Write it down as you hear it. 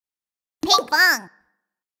Pinkfong.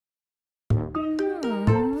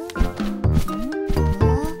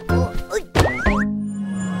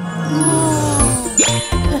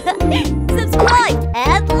 Subscribe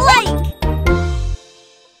and like.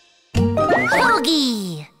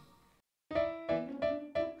 Hogi.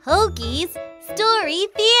 Hogi's Story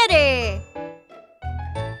Theater.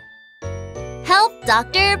 Help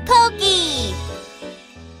Dr. Poki.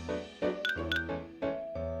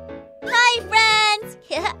 Hi, friends.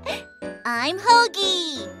 I'm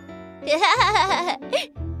Hogi.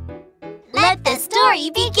 Let the story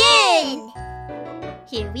begin.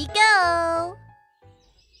 Here we go.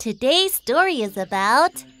 Today's story is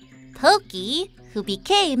about Poki, who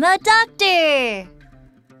became a doctor.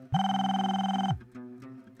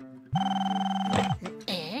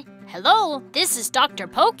 Hello, this is Dr.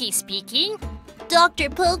 Poki speaking. Dr.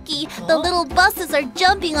 Poki, the little buses are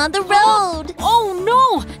jumping on the road. Oh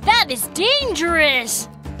no, that is dangerous.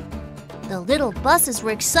 The little buses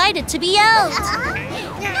were excited to be out.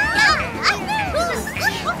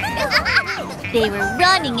 They were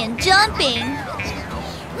running and jumping.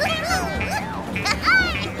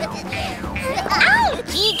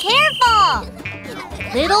 Be careful!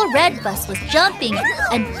 Little red bus was jumping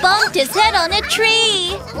and bumped his head on a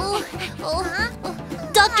tree.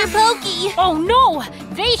 Dr. Poki! Oh no,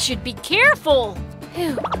 they should be careful.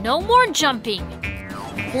 Phew, no more jumping.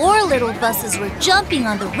 4 little buses were jumping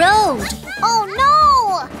on the road. Oh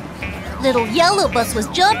no! Little yellow bus was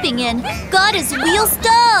jumping and got his wheel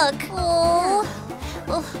stuck. Oh,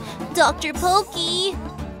 Dr. Poki.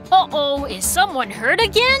 Uh-oh, is someone hurt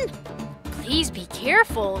again? Please be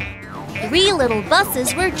careful. 3 little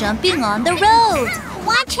buses were jumping on the road.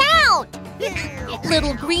 Watch out!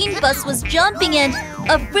 Little green bus was jumping and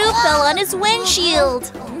a fruit fell on his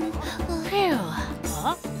windshield. Phew.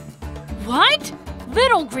 Huh? What?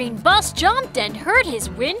 Little green bus jumped and hurt his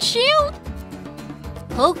windshield?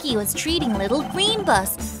 Poki was treating little green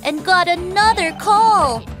bus and got another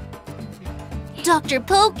call. Dr.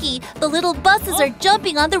 Poki, the little buses are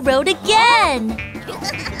jumping on the road again.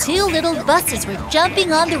 2 little buses were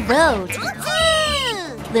jumping on the road.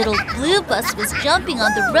 Little blue bus was jumping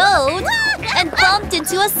on the road and bumped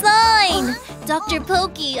into a sign. Dr.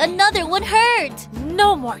 Poki, another one hurt.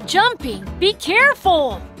 No more jumping. Be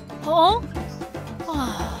careful. Huh?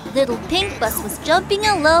 Little pink bus was jumping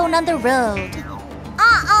alone on the road.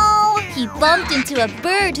 Uh-oh! He bumped into a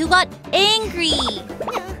bird who got angry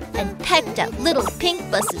and pecked at little pink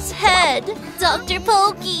bus's head. Dr.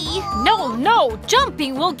 Poki! No,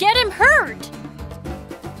 jumping will get him hurt.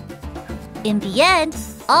 In the end,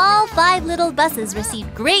 all 5 little buses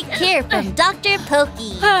received great care from Dr.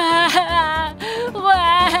 Poki.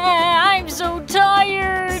 I'm so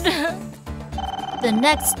tired. The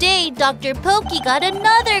next day, Dr. Poki got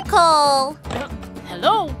another call.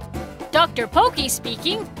 Hello, Dr. Poki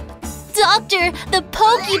speaking. Doctor, the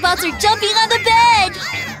Pokibots are jumping on the bed.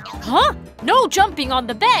 Huh? No jumping on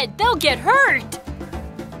the bed. They'll get hurt.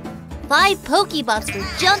 5 Pokibots were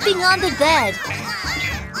jumping on the bed.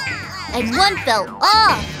 And one fell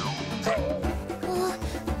off.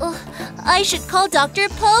 I should call Dr.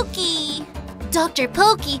 Poki. Dr.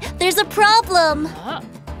 Poki, there's a problem.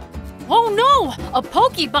 Oh no! A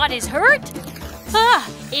Pokebot is hurt?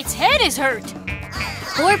 Its head is hurt.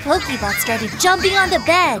 4 Pokibots started jumping on the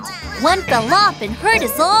bed. One fell off and hurt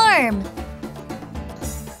his arm.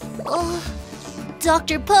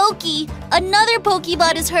 Dr. Poki, another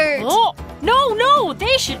Pokebot is hurt. Oh, no,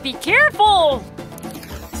 they should be careful.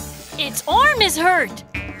 Its arm is hurt.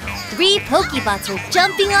 3 Pokebots are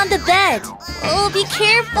jumping on the bed. Oh, be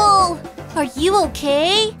careful. Are you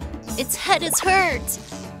okay? Its head is hurt.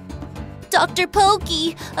 Dr.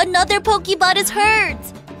 Poki, another Pokebot is hurt.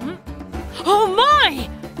 Oh my!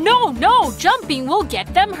 No, jumping will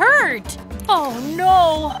get them hurt. Oh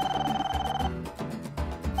no.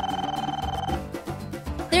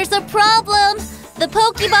 There's a problem. The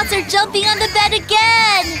Pokebots are jumping on the bed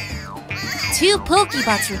again. 2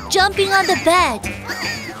 Pokebots were jumping on the bed.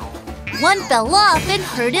 One fell off and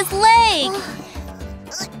hurt his leg.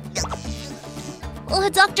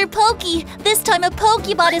 Dr. Poki, this time a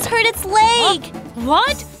Pokebot has hurt its leg.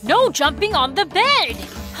 What? No jumping on the bed.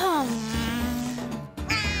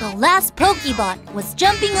 The last Pokebot was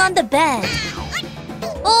jumping on the bed.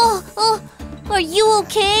 Are you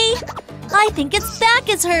okay? I think its back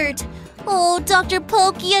is hurt. Oh, Dr.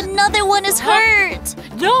 Poki, another one is hurt.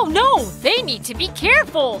 No, they need to be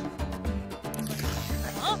careful.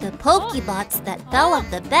 The Pokebots that fell off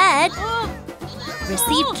the bed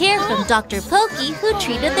received care from Dr. Poki, who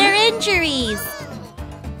treated their injuries.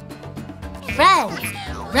 Friends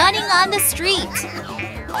running on the street.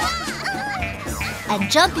 And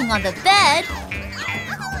jumping on the bed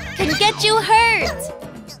can get you hurt.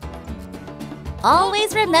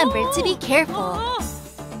 Always remember to be careful.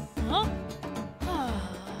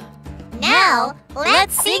 Now,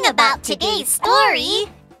 let's sing about today's story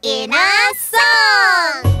in a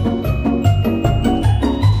song!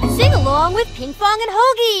 Sing along with Pinkfong and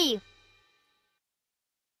Hogi!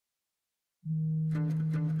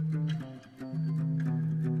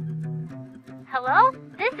 Hello?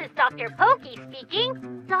 This is Dr. Poki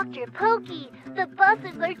speaking. Dr. Poki, the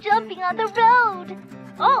buses are jumping on the road.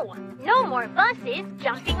 Oh, no more buses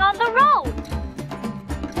jumping on the road.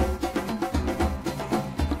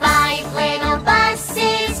 5 little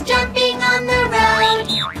buses jumping on the road.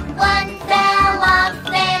 One fell off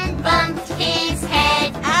and bumped his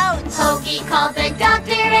head. Ouch! Poki called the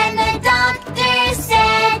doctor and the doctor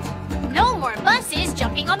said, No more buses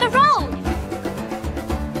jumping on the road.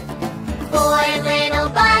 4 little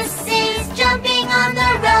buses jumping on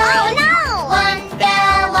the road. Oh no! One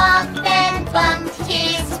fell off and bumped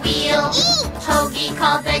his wheel. Poki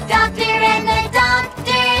called the doctor and the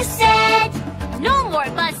doctor said, No more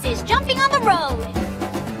buses jumping on the road.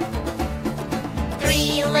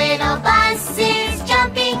 3 little buses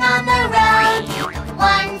jumping on the road.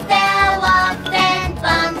 One fell off and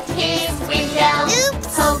bumped his window. Oops!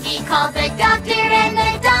 Poki called the doctor and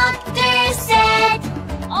the doctor said,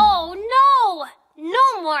 Oh no!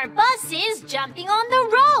 No more buses jumping on the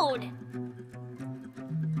road.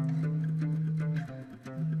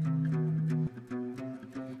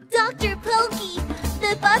 Dr. Poki,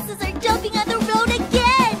 the buses are jumping on the road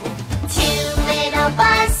again. 2 little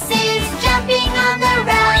buses jumping on the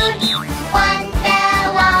road. One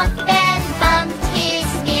fell off and bumped his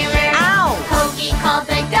mirror. Ow! Poki called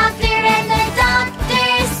the doctor and the doctor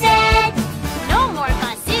said, No more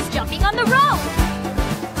buses jumping on the road.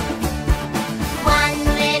 1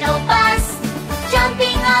 little bus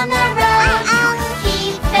jumping on the road. He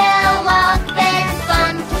fell off and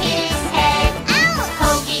bumped his head.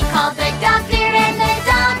 Poki called the doctor and the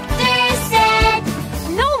doctor said,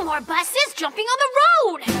 No more buses jumping on the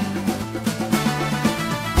road.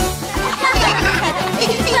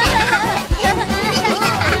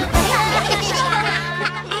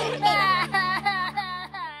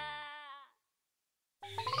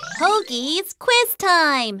 Hogi's quiz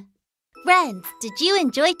time! Friends, did you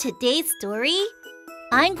enjoy today's story?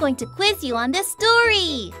 I'm going to quiz you on this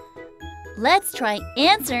story. Let's try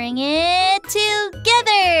answering it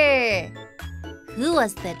together. Who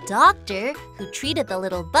was the doctor who treated the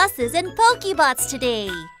little buses and Pokibots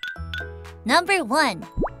today? Number 1,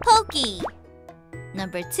 Poki.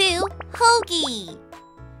 Number 2, Hogi.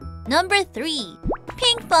 Number 3,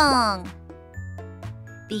 Pinkfong.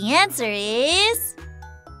 The answer is...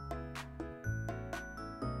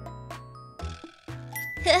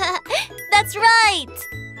 That's right!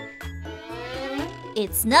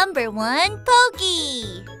 It's number 1,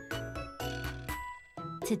 Poki.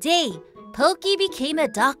 Today, Poki became a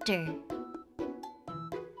doctor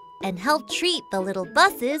and helped treat the little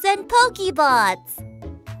buses and Pokibots.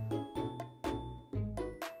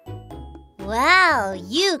 Wow,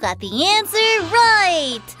 you got the answer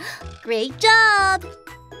right! Great job!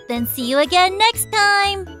 Then see you again next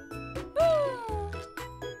time!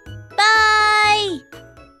 Bye!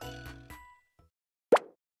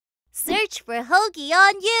 Search for Hogi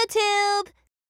on YouTube!